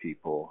Successful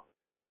People,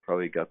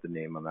 probably got the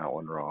name on that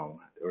one wrong,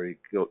 or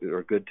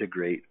Good to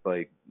Great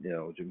by,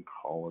 Jim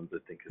Collins, I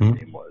think his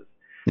name was.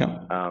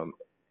 Yeah.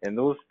 And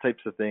those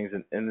types of things,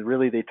 and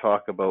really they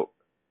talk about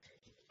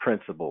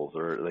principles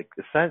or like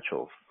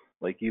essentials,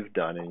 like you've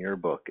done in your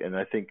book. And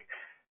I think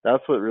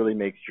that's what really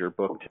makes your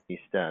book to me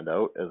stand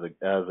out as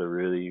a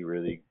really,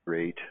 really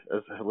great,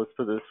 let's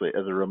put it this way,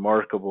 as a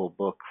remarkable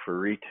book for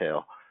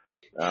retail.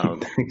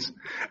 Thanks.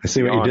 I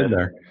see what you did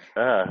there.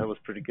 That was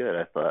pretty good,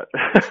 I thought.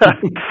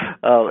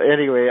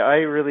 Anyway, I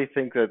really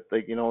think that,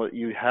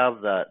 you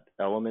have that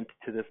element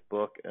to this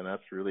book, and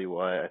that's really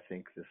why I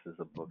think this is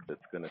a book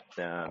that's going to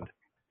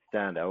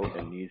stand out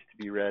and needs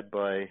to be read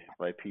by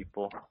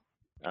people.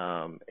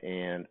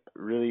 And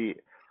really,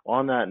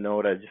 on that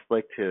note, I'd just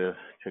like to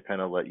kind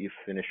of let you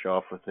finish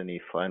off with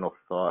any final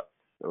thoughts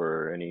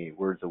or any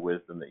words of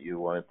wisdom that you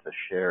wanted to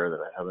share that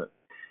I haven't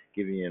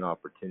given you an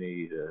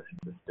opportunity to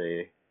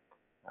say.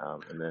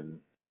 And then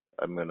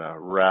I'm going to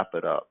wrap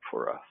it up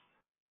for us.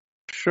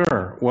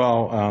 Sure.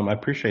 Well, I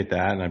appreciate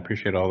that, and I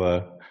appreciate all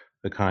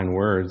the kind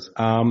words.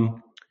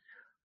 I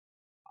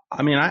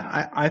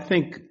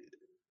think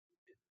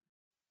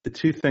the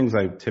two things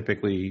I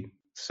typically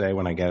say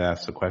when I get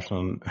asked a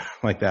question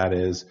like that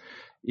is,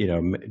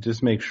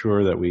 just make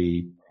sure that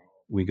we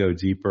go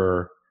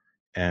deeper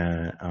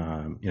and,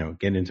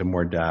 get into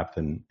more depth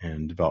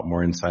and develop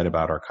more insight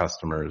about our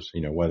customers,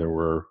 whether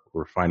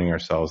we're finding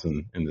ourselves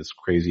in this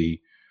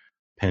crazy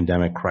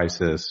pandemic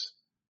crisis,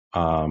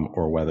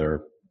 or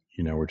whether,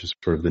 we're just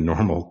sort of the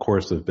normal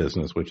course of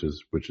business, which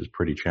is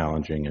pretty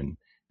challenging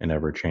and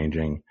ever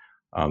changing.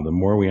 The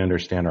more we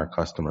understand our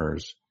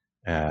customers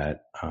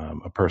at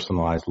a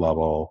personalized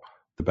level,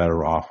 the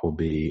better off we'll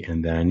be.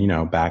 And then,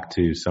 back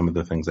to some of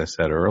the things I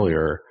said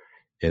earlier,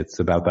 it's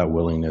about that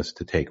willingness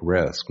to take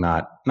risk,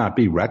 not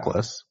be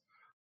reckless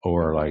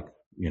or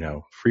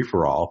free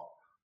for all,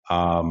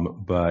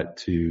 but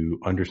to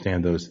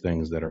understand those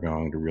things that are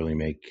going to really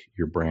make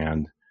your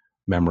brand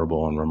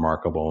memorable and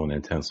remarkable and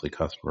intensely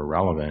customer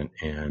relevant,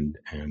 and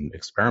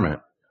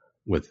experiment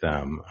with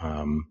them.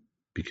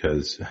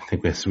 Because I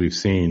think as we've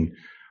seen,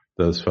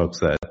 those folks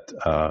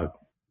that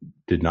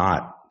did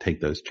not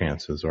take those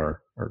chances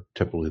are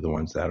typically the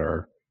ones that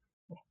are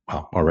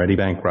already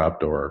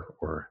bankrupt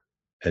or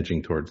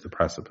edging towards the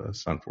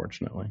precipice,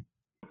 unfortunately.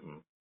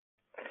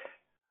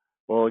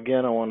 Well,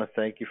 again, I want to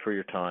thank you for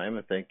your time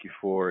and thank you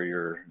for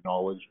your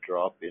knowledge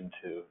drop in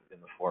the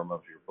form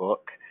of your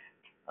book.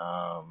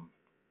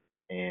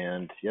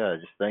 And yeah,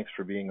 just thanks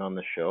for being on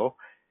the show.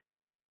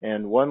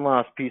 And one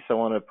last piece I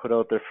want to put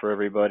out there for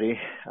everybody.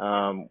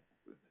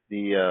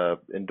 The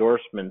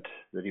endorsement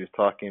that he was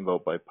talking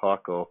about by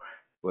Paco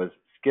was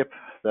skip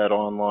that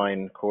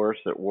online course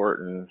at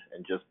Wharton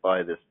and just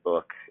buy this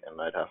book.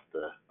 And I'd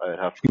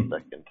have to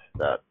second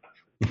that.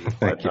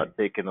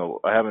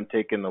 I haven't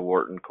taken the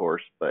Wharton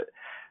course, but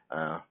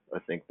I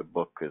think the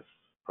book is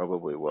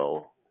probably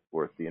well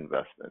worth the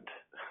investment.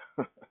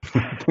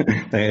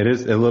 It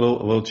is a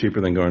little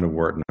cheaper than going to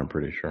Wharton, I'm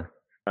pretty sure.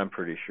 I'm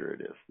pretty sure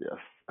it is,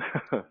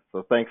 yes.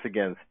 So thanks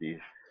again, Steve.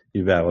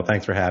 You bet. Well,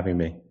 thanks for having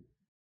me.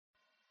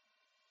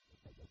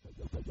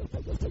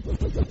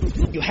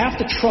 You have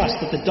to trust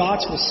that the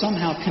dots will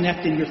somehow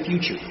connect in your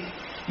future.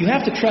 You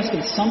have to trust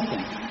in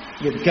something.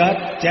 Your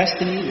gut,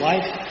 destiny,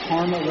 life,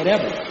 karma,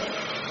 whatever.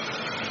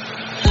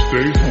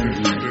 Stay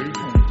hungry.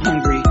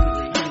 Hungry.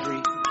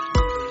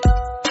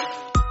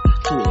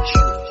 Foolish.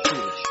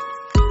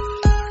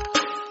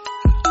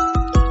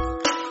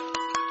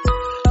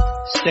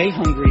 Stay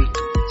hungry.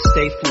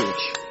 Stay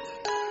foolish.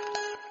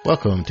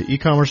 Welcome to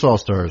E-Commerce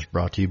All-Stars,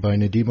 brought to you by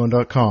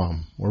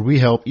Nadimo.com, where we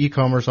help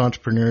e-commerce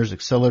entrepreneurs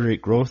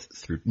accelerate growth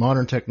through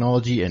modern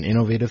technology and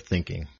innovative thinking.